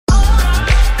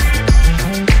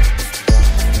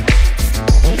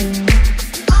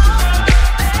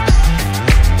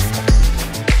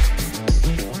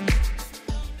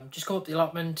the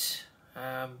allotment.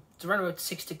 It's around about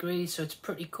 6 degrees, so it's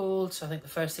pretty cold. So I think the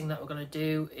first thing that we're going to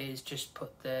do is just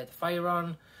put the fire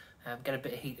on, get a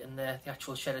bit of heat in the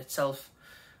actual shed itself,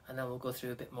 and then we'll go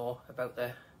through a bit more about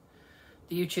the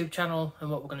YouTube channel and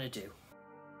what we're going to do.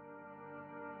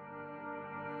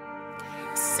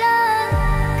 So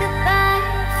goodbye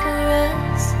for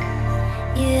us.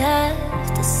 You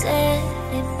have to say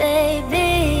it,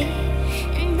 baby.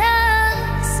 And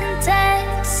us in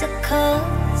Texas,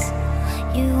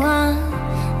 you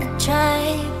wanna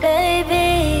try,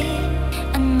 baby.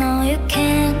 I know you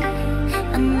can,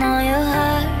 I know your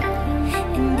heart,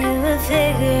 and you will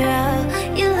figure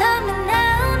out you love me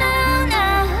now, now,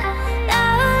 now,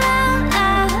 now,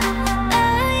 now,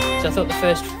 now. So I thought the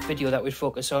first video that we'd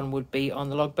focus on would be on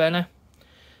the log burner.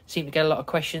 Seem to get a lot of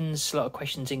questions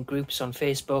in groups on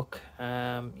Facebook.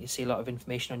 You see a lot of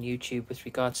information on YouTube with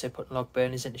regards to putting log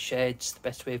burners into sheds, the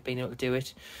best way of being able to do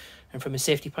it, and from a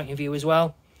safety point of view as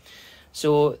well.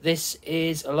 So this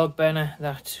is a log burner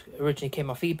that originally came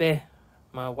off eBay.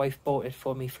 My wife bought it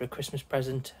for me for a Christmas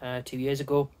present 2 years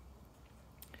ago.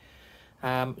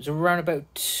 It was around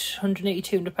about £180,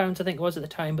 £200 I think it was at the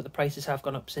time, but the prices have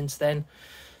gone up since then.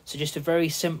 So just a very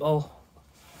simple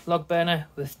log burner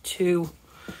with two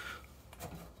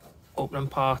opening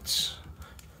parts.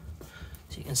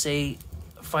 So you can see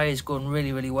the fire's going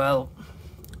really well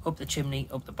up the chimney,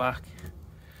 up the back.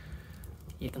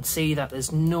 You can see that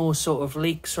there's no sort of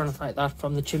leaks or anything like that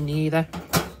from the chimney either.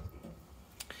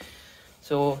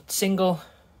 So single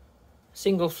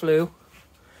flue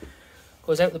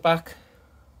goes out the back,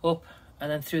 up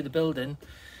and then through the building.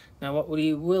 Now what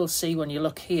you will see when you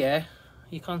look here,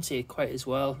 you can't see it quite as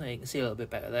well. Now you can see a little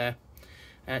bit better there.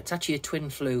 It's actually a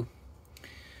twin flue.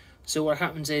 So what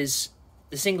happens is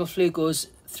the single flue goes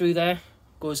through there,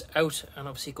 goes out, and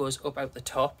obviously goes up out the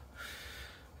top.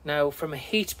 Now from a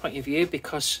heat point of view,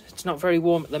 because it's not very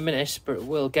warm at the minute, but it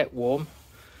will get warm,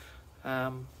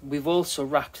 we've also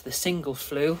wrapped the single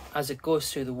flue as it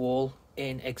goes through the wall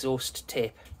in exhaust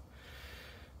tape.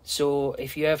 So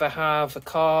if you ever have a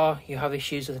car, you have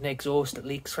issues with an exhaust that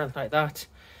leaks or anything like that,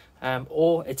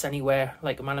 or it's anywhere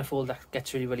like a manifold that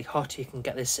gets really hot, you can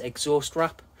get this exhaust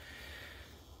wrap.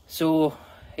 So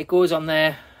it goes on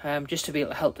there just to be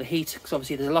able to help the heat, because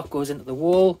obviously there's a lot goes into the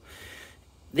wall.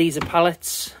 These are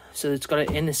pallets, so it's got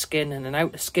an inner skin and an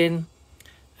outer skin.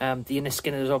 The inner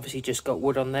skin has obviously just got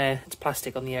wood on there, it's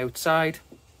plastic on the outside.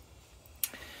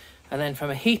 And then from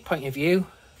a heat point of view,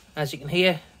 as you can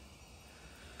hear,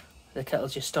 the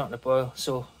kettle's just starting to boil,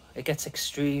 so it gets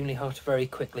extremely hot very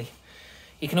quickly.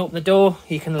 You can open the door,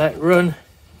 you can let it run.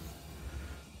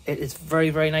 It is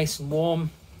very nice and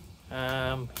warm. You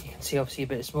can see obviously a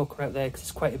bit of smoke out there because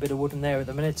there's quite a bit of wood in there at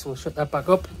the minute, so we'll shut that back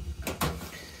up.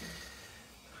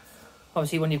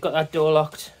 Obviously when you've got that door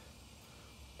locked,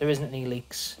 there isn't any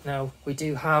leaks. Now we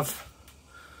do have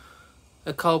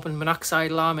a carbon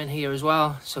monoxide alarm in here as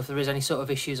well, so if there is any sort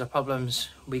of issues or problems,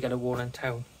 we get a warning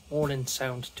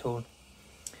sound tone.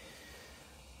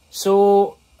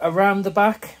 So around the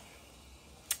back,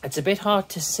 it's a bit hard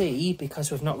to see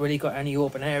because we've not really got any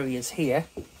open areas here,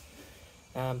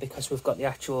 because we've got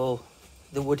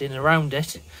the wood in around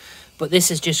it. But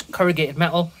this is just corrugated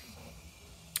metal.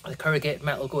 The corrugated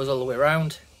metal goes all the way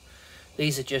around.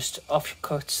 These are just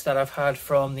offcuts that I've had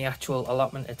from the actual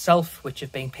allotment itself, which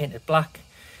have been painted black,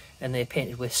 and they're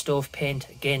painted with stove paint,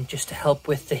 again just to help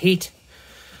with the heat.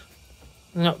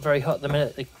 Not very hot at the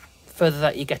minute. The further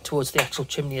that you get towards the actual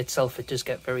chimney itself, it does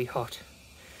get very hot.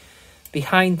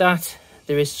 Behind that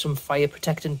there is some fire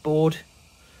protecting board,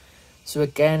 so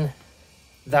again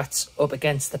that's up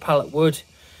against the pallet wood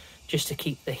just to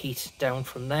keep the heat down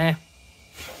from there.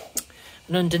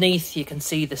 And underneath you can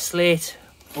see the slate,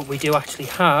 but we do actually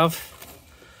have,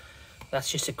 that's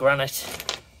just a granite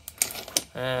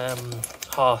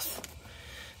hearth.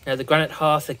 Now the granite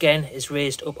hearth again is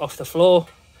raised up off the floor,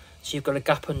 so you've got a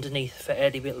gap underneath for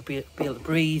air to be able to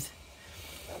breathe.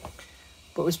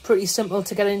 But it was pretty simple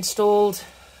to get installed.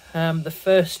 The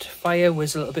first fire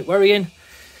was a little bit worrying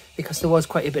because there was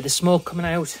quite a bit of smoke coming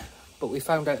out, but we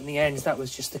found out in the end that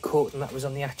was just the coating that was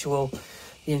on the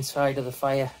inside of the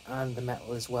fire and the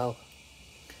metal as well.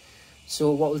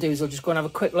 So what we'll do is we'll just go and have a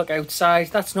quick look outside.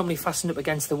 That's normally fastened up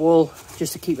against the wall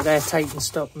just to keep it airtight and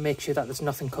stop and make sure that there's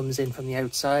nothing comes in from the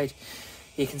outside.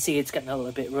 You can see it's getting a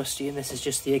little bit rusty, and this is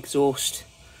just the exhaust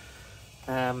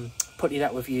putty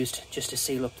that we've used just to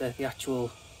seal up the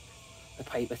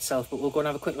pipe itself. But we'll go and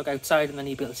have a quick look outside, and then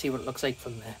you'll be able to see what it looks like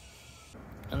from there.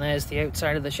 And there's the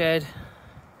outside of the shed.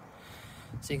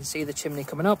 So you can see the chimney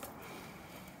coming up.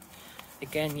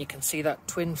 Again, you can see that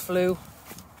twin flue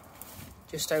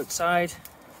just outside.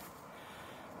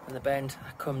 and the bend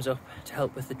that comes up to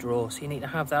help with the draw. So you need to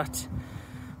have that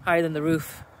higher than the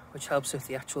roof, which helps with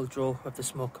the actual draw of the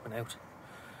smoke coming out.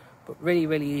 But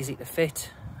really easy to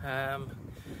fit.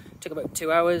 Took about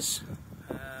 2 hours.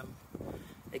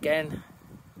 Again,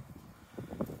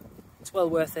 it's well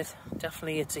worth it.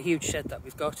 Definitely, it's a huge shed that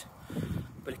we've got,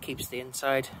 but it keeps the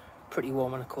inside pretty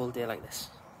warm on a cold day like this.